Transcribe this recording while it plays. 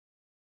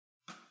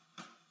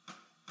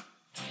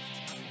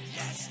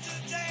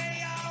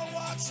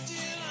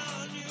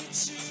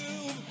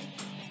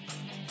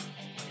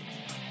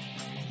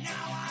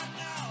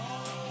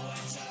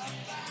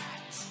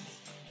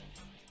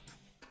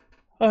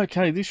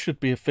Okay, this should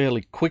be a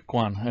fairly quick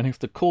one, and if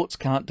the courts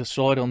can't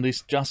decide on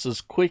this just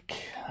as quick,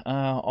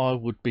 I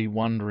would be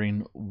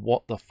wondering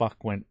what the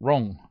fuck went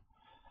wrong.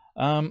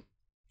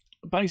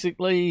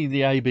 Basically,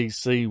 the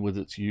ABC, with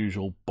its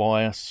usual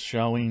bias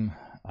showing,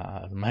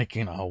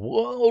 making a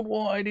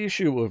worldwide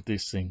issue of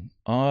this thing.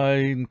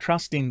 I'm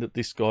trusting that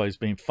this guy has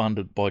been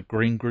funded by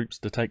green groups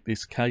to take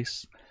this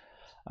case.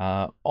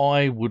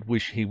 I would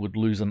wish he would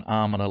lose an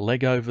arm and a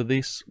leg over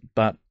this,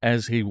 but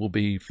as he will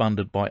be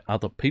funded by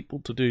other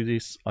people to do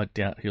this, I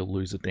doubt he'll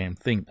lose a damn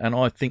thing. And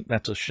I think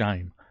that's a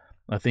shame.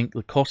 I think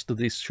the cost of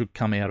this should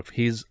come out of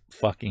his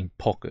fucking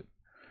pocket.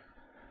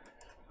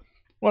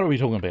 What are we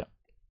talking about?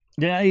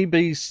 The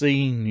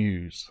ABC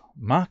News.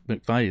 Mark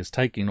McVeigh is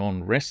taking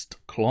on Rest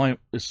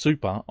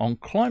Super on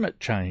climate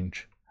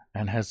change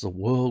and has the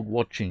world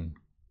watching.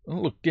 Oh,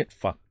 look, get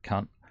fucked,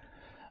 cunt.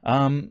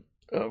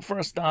 For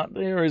a start,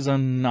 there is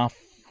enough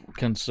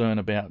concern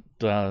about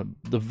the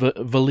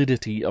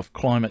validity of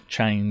climate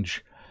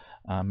change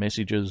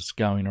messages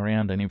going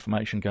around and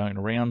information going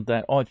around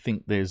that I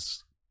think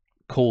there's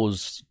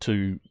cause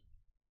to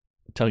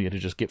tell you to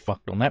just get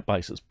fucked on that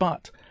basis.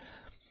 But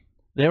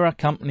there are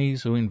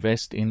companies who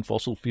invest in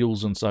fossil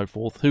fuels and so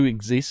forth, who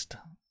exist,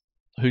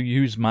 who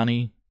use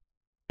money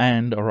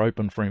and are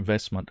open for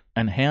investment.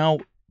 And how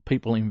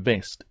people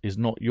invest is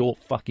not your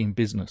fucking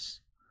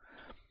business.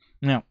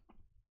 Now,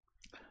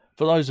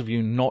 for those of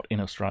you not in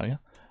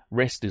Australia,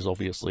 Rest is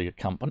obviously a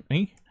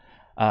company,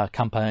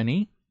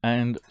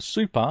 and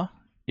Super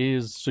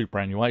is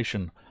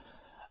superannuation.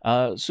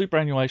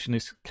 Superannuation in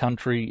this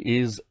country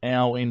is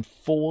our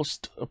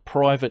enforced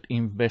private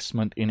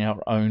investment in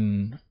our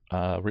own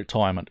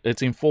retirement.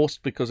 It's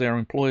enforced because our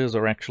employers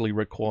are actually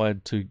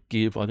required to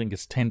give, I think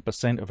it's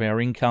 10% of our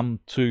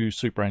income to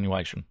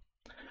superannuation.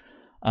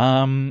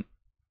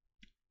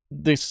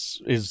 This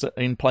is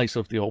in place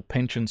of the old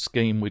pension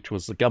scheme, which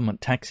was the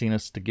government taxing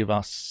us to give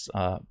us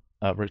a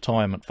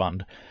retirement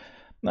fund.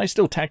 They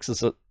still tax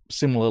us at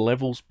similar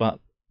levels, but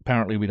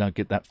apparently we don't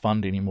get that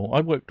fund anymore.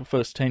 I worked the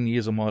first 10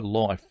 years of my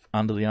life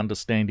under the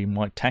understanding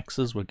my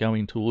taxes were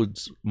going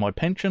towards my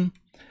pension,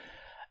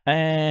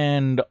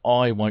 and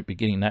I won't be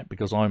getting that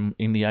because I'm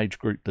in the age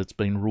group that's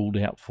been ruled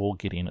out for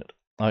getting it.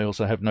 I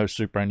also have no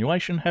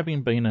superannuation,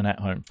 having been an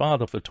at-home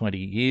father for 20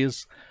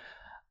 years.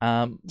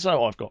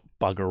 So I've got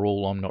bugger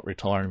all. I'm not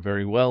retiring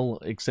very well,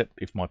 except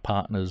if my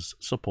partners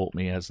support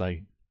me as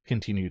they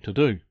continue to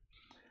do.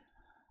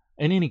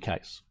 In any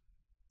case,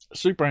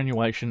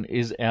 superannuation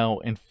is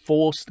our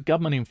enforced,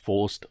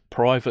 government-enforced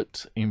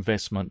private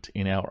investment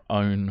in our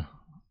own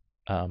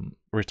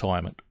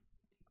retirement.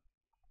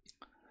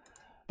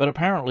 But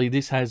apparently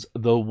this has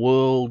the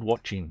world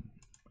watching.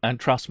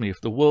 And trust me,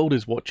 if the world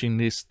is watching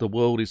this, the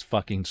world is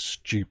fucking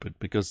stupid,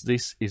 because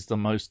this is the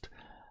most...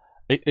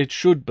 It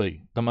should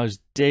be the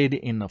most dead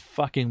in the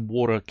fucking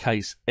water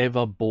case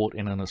ever bought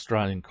in an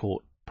Australian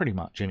court. Pretty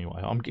much,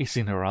 anyway. I'm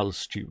guessing there are other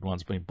stupid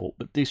ones being bought,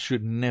 but this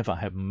should never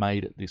have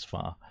made it this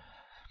far.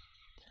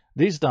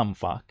 This dumb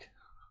fuck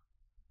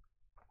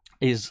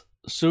is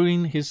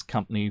suing his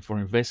company for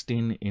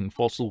investing in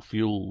fossil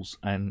fuels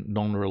and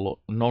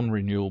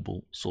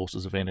non-renewable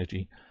sources of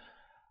energy.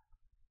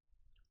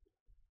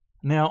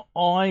 Now,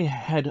 I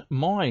had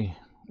my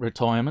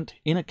retirement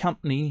in a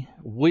company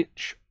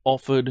which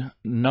offered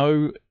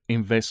no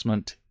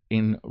investment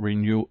in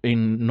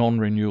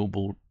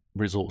non-renewable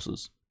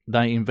resources.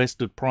 They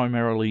invested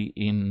primarily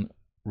in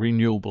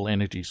renewable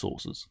energy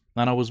sources.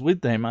 And I was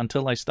with them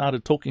until they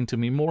started talking to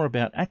me more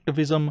about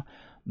activism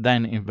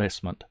than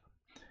investment.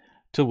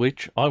 To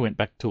which I went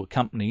back to a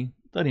company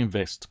that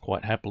invests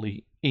quite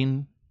happily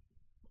in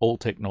all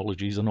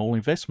technologies and all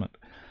investment.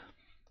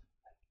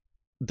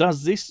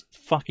 Does this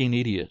fucking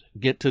idiot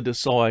get to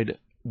decide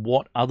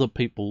what other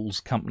people's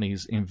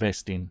companies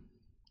invest in?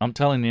 I'm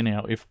telling you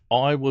now, if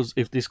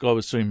this guy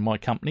was suing my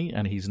company,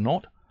 and he's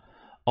not,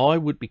 I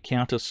would be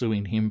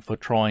counter-suing him for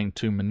trying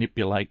to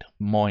manipulate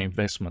my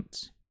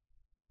investments.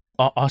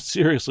 I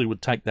seriously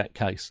would take that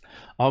case.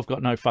 I've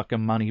got no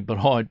fucking money,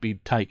 but I'd be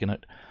taking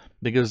it,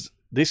 because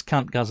this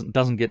cunt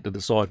doesn't get to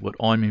decide what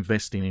I'm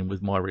investing in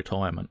with my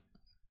retirement.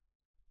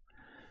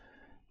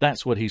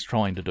 That's what he's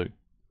trying to do.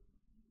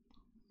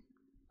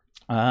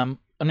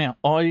 Now,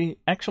 I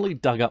actually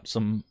dug up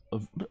some...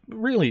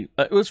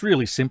 it was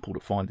really simple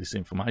to find this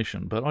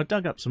information, but I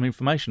dug up some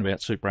information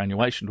about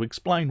superannuation to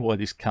explain why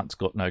this cunt's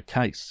got no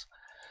case.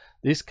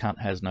 This cunt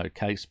has no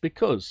case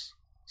because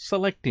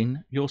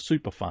selecting your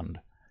super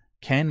fund.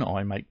 Can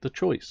I make the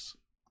choice?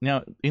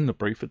 Now, in the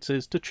brief it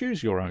says to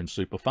choose your own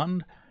super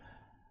fund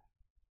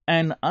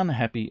and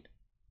unhappy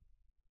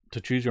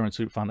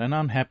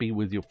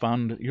with your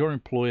fund your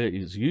employer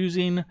is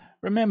using.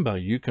 Remember,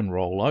 you can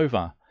roll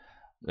over.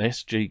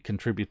 SG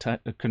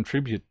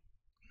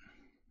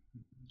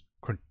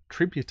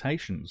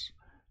contributions,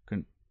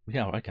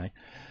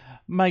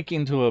 made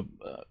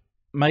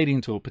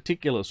into a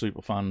particular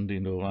super fund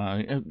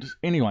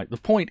anyway, the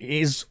point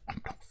is,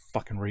 I'm not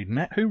fucking reading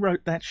that. Who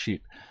wrote that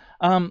shit?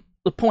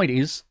 The point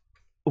is,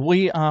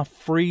 we are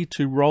free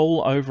to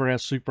roll over our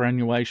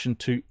superannuation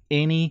to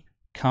any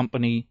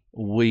company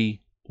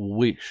we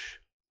wish,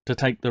 to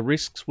take the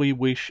risks we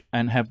wish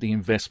and have the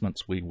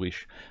investments we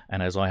wish.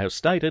 And as I have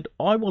stated,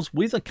 I was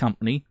with a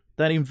company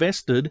that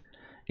invested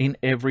in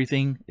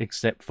everything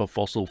except for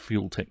fossil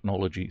fuel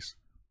technologies.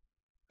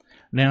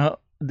 Now,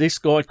 this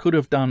guy could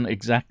have done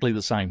exactly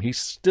the same. He's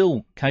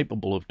still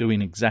capable of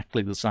doing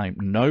exactly the same.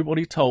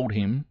 Nobody told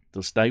him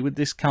to stay with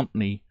this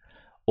company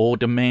or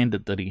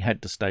demanded that he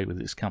had to stay with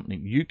this company.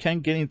 You can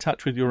get in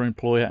touch with your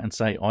employer and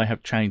say, I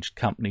have changed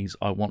companies.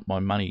 I want my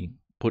money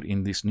put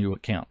in this new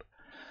account.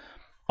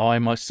 I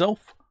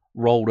myself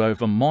rolled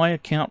over my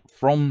account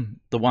from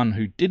the one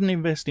who didn't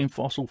invest in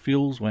fossil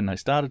fuels. When they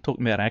started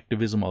talking about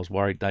activism, I was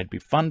worried they'd be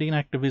funding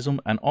activism,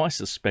 and I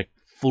suspect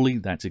fully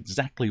that's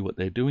exactly what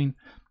they're doing.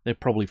 They're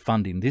probably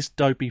funding this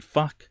dopey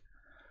fuck.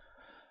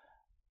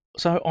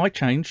 So I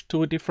changed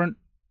to a different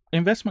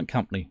investment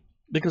company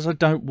because I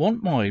don't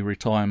want my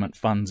retirement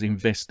funds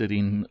invested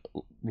in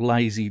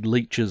lazy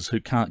leeches who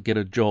can't get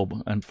a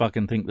job and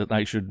fucking think that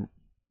they should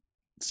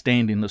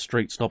stand in the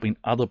street stopping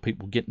other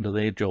people getting to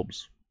their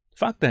jobs.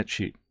 Fuck that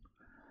shit.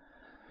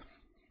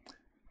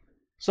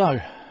 So,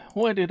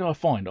 where did I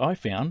find? I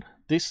found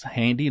this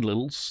handy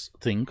little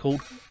thing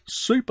called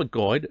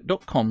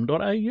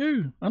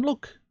superguide.com.au. And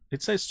look,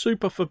 it says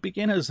super for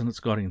beginners, and it's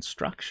got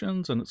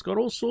instructions, and it's got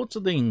all sorts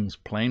of things.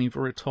 Planning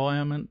for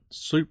retirement,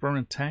 super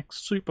and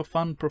tax, super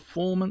fund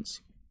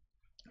performance.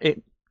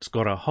 It's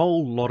got a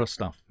whole lot of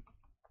stuff.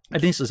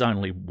 And this is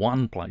only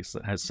one place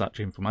that has such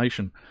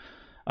information.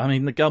 I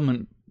mean, the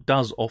government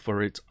does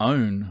offer its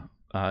own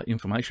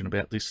information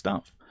about this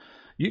stuff.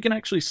 You can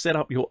actually set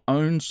up your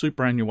own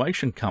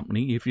superannuation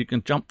company if you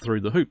can jump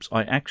through the hoops.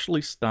 I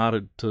actually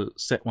started to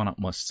set one up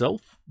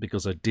myself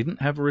because I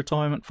didn't have a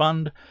retirement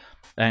fund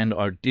and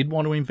I did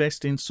want to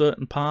invest in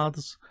certain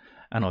paths,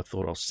 and I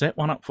thought I'll set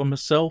one up for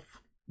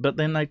myself. But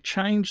then they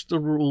changed the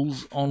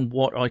rules on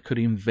what I could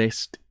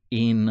invest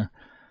in.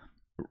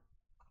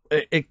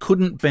 It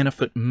couldn't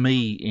benefit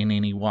me in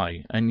any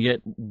way, and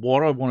yet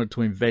what I wanted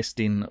to invest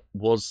in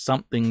was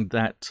something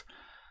that,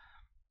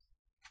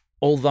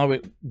 although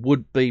it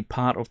would be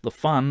part of the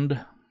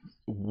fund,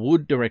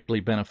 would directly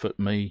benefit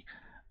me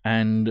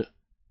and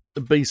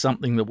be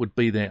something that would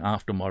be there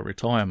after my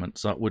retirement.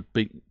 So it would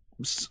be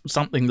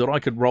something that I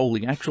could roll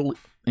the actual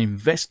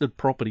invested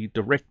property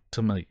direct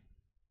to me.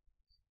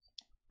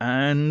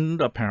 And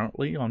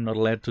apparently I'm not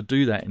allowed to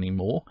do that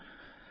anymore.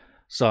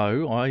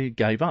 So I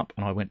gave up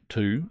and I went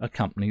to a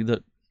company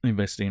that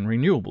invests in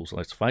renewables.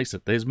 Let's face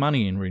it, there's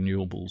money in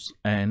renewables,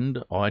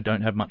 and I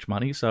don't have much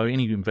money, so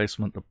any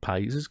investment that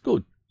pays is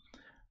good.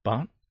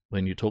 But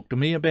when you talk to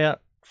me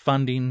about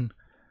funding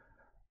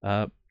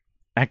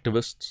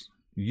activists,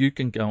 you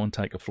can go and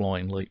take a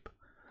flying leap.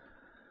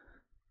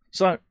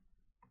 So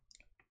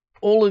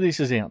all of this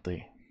is out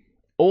there.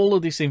 All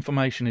of this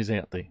information is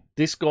out there.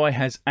 This guy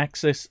has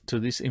access to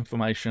this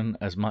information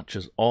as much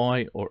as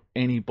I or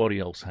anybody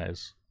else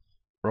has,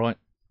 right?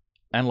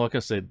 And like I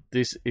said,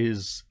 this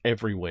is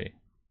everywhere,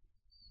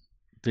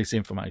 this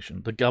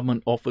information. The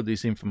government offer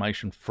this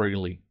information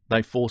freely.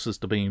 They force us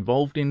to be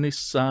involved in this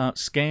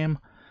scam.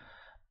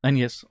 And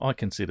yes, I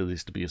consider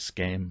this to be a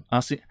scam.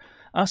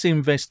 Us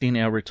investing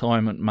our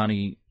retirement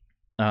money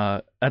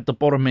at the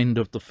bottom end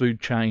of the food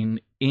chain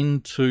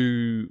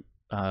into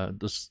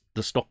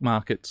the stock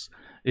markets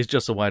is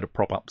just a way to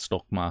prop up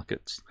stock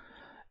markets.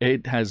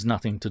 It has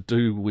nothing to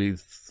do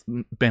with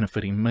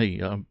benefiting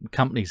me.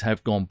 Companies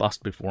have gone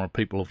bust before and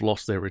people have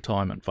lost their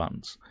retirement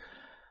funds.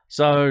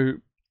 So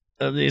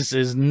this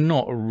is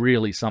not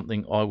really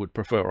something I would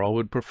prefer. I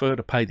would prefer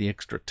to pay the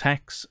extra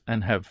tax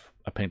and have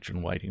a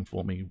pension waiting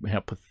for me.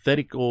 How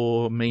pathetic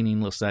or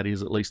meaningless that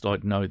is, at least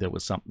I'd know there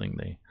was something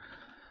there.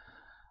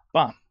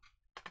 But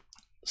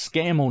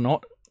scam or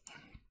not,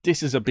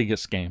 this is a bigger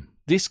scam.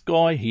 This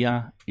guy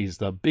here is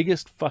the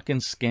biggest fucking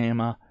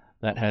scammer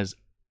that has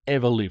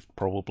ever lived,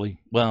 probably.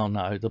 Well,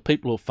 no, the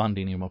people who are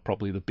funding him are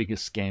probably the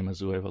biggest scammers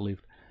who ever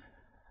lived.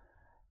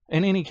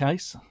 In any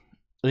case,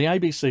 the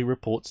ABC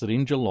reports that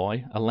in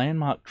July, a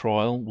landmark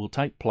trial will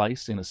take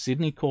place in a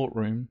Sydney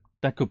courtroom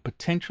that could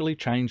potentially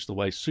change the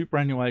way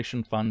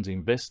superannuation funds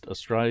invest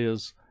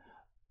Australia's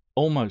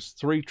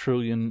almost $3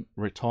 trillion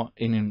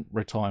in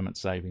retirement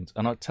savings.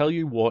 And I tell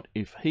you what,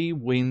 if he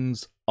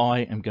wins, I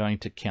am going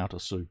to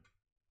counter-sue.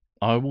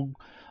 I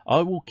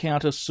will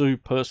counter-sue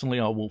personally.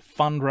 I will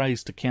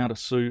fundraise to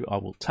counter-sue. I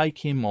will take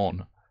him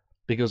on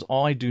because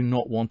I do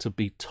not want to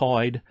be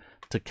tied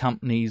to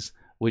companies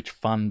which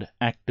fund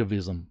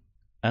activism.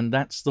 And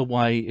that's the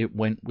way it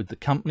went with the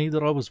company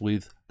that I was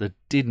with that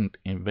didn't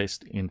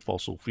invest in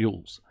fossil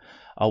fuels.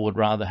 I would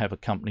rather have a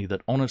company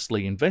that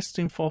honestly invests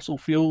in fossil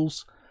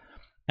fuels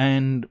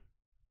and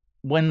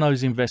when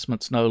those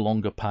investments no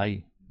longer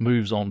pay,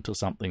 moves on to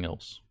something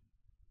else.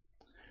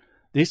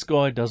 This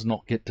guy does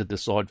not get to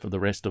decide for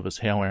the rest of us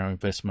how our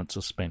investments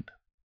are spent.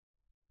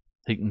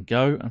 He can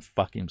go and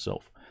fuck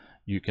himself.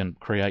 You can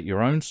create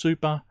your own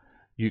super.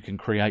 You can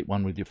create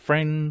one with your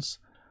friends.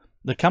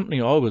 The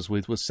company I was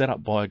with was set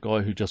up by a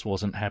guy who just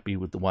wasn't happy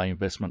with the way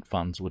investment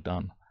funds were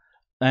done.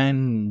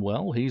 And,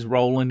 well, he's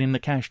rolling in the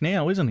cash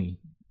now, isn't he?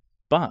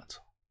 But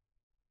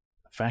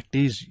Fact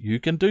is, you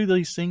can do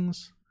these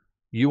things.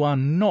 You are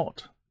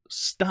not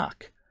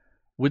stuck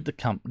with the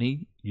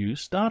company you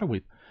started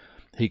with.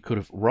 He could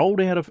have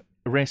rolled out of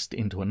arrest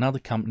into another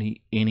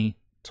company any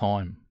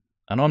time.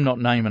 And I'm not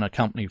naming a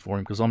company for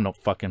him because I'm not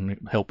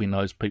fucking helping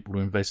those people to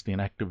invest in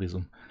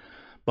activism.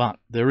 But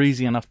they're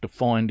easy enough to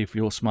find if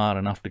you're smart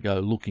enough to go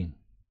looking.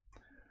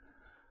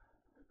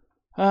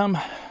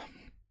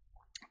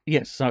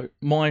 Yes, so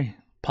my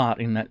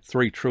part in that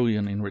 $3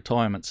 trillion in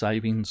retirement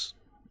savings,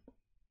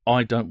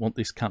 I don't want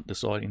this cunt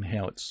deciding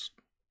how it's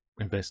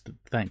invested.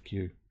 Thank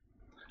you.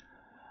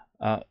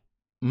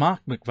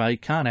 Mark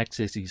McVeigh can't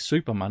access his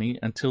super money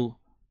until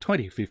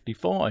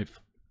 2055,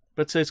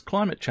 but says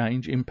climate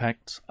change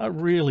impacts are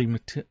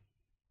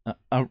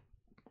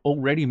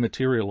already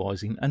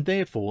materialising and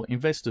therefore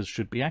investors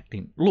should be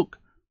acting. Look,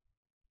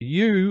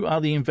 you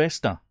are the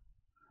investor.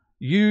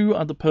 You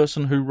are the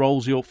person who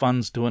rolls your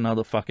funds to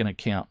another fucking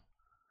account.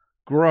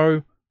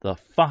 Grow the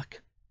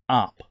fuck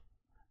up.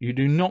 You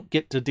do not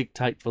get to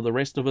dictate for the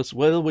rest of us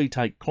whether we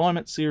take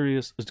climate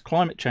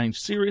change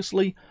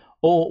seriously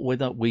or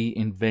whether we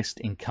invest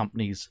in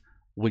companies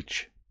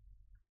which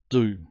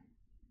do.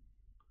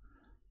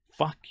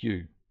 Fuck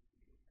you.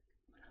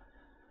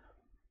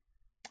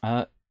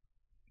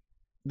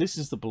 This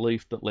is the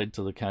belief that led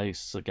to the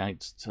case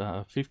against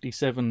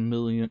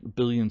 57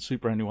 billion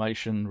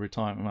superannuation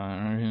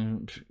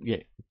retirement.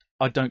 Yeah,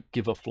 I don't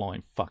give a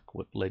flying fuck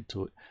what led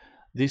to it.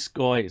 This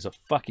guy is a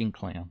fucking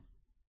clown.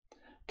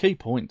 Key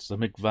points: the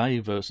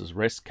McVeigh versus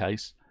Rest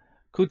case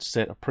could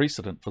set a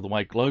precedent for the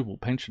way global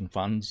pension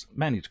funds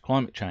manage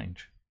climate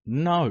change.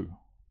 No,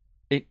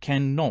 it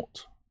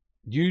cannot.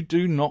 You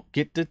do not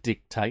get to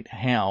dictate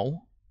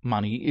how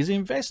money is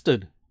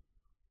invested.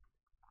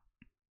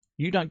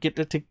 You don't get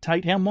to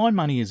dictate how my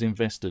money is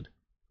invested.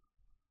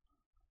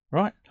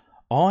 Right?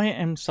 I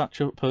am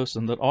such a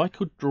person that I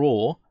could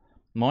draw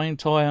my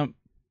entire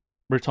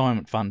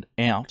retirement fund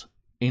out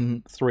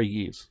in 3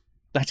 years.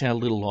 That's how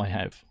little I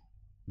have.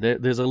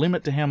 There's a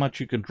limit to how much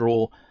you can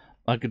draw.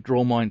 I could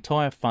draw my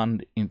entire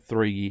fund in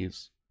 3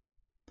 years.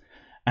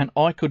 And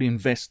I could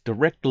invest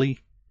directly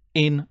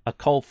in a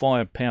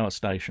coal-fired power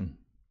station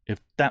if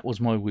that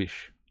was my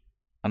wish.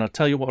 And I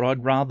tell you what,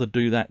 I'd rather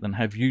do that than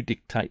have you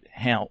dictate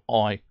how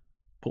I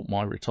put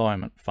my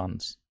retirement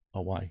funds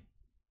away.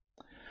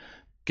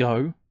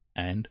 Go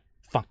and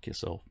fuck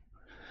yourself.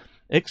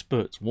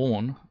 Experts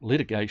warn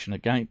litigation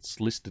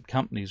against listed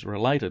companies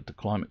related to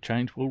climate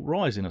change will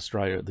rise in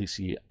Australia this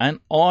year, and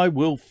I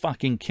will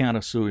fucking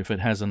countersue if it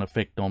has an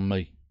effect on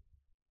me.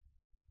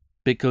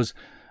 Because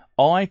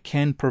I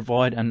can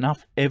provide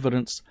enough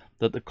evidence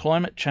that the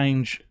climate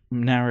change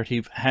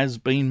narrative has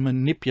been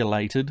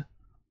manipulated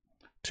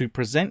to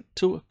present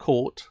to a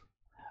court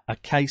a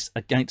case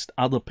against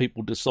other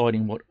people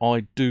deciding what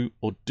I do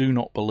or do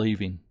not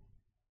believe in.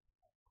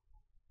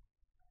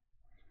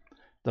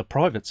 The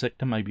private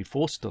sector may be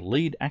forced to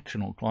lead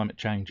action on climate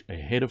change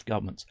ahead of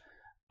governments.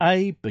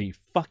 A, B,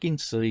 fucking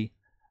C.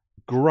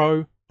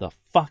 Grow the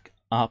fuck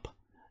up.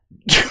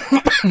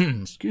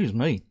 Excuse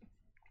me.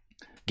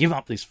 Give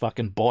up this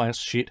fucking bias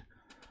shit.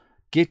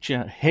 Get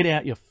your head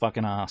out your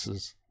fucking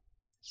asses.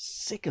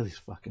 Sick of this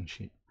fucking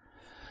shit.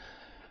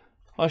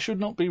 I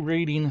should not be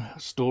reading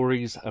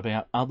stories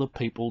about other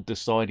people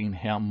deciding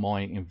how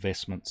my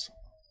investments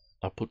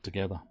are put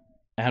together.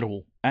 At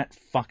all. At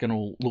fucking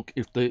all. Look,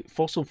 if the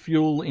fossil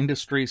fuel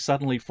industry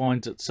suddenly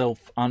finds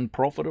itself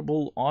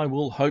unprofitable, I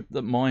will hope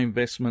that my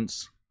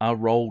investments are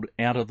rolled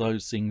out of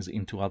those things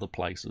into other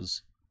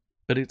places.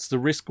 But it's the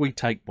risk we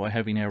take by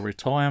having our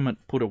retirement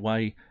put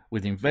away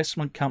with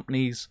investment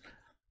companies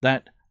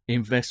that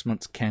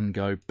investments can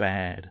go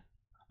bad.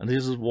 And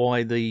this is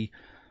why the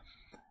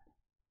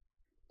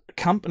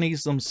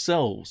companies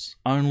themselves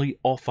only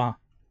offer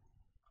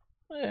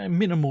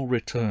minimal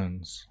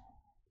returns.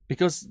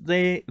 Because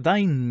they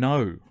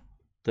know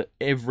that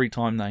every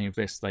time they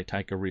invest, they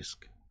take a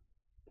risk.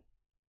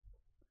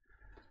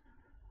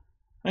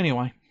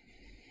 Anyway,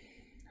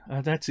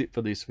 that's it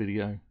for this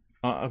video.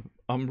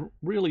 I'm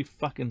really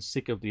fucking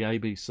sick of the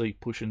ABC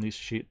pushing this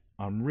shit.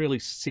 I'm really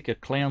sick of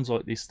clowns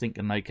like this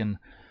thinking they can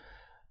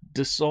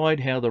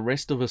decide how the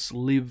rest of us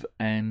live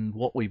and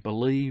what we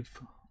believe.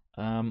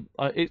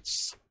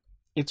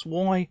 It's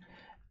why,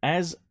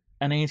 as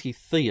an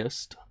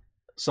anti-theist,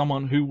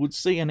 someone who would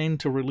see an end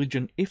to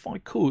religion if I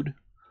could,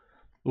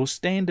 will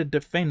stand and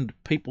defend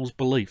people's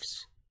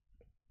beliefs.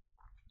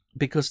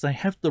 Because they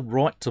have the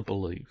right to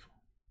believe.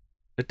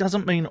 It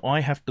doesn't mean I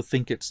have to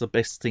think it's the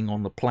best thing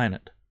on the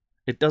planet.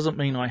 It doesn't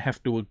mean I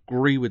have to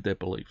agree with their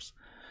beliefs.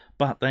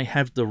 But they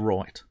have the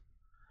right.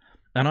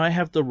 And I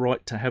have the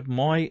right to have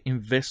my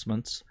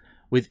investments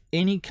with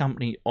any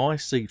company I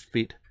see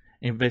fit,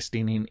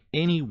 investing in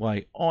any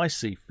way I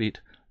see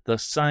fit, the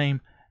same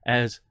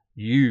as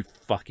you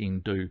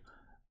fucking do,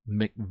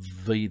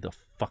 McVeigh the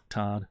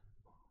fucktard.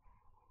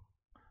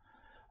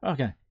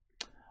 Okay.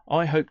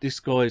 I hope this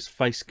guy's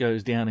face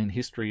goes down in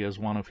history as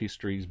one of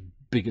history's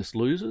biggest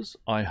losers.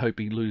 I hope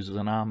he loses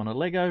an arm and a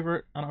leg over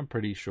it, and I'm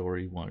pretty sure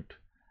he won't.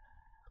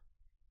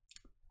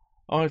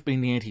 I've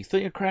been the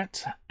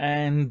anti-theocrat,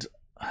 and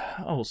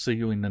I'll see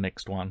you in the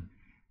next one.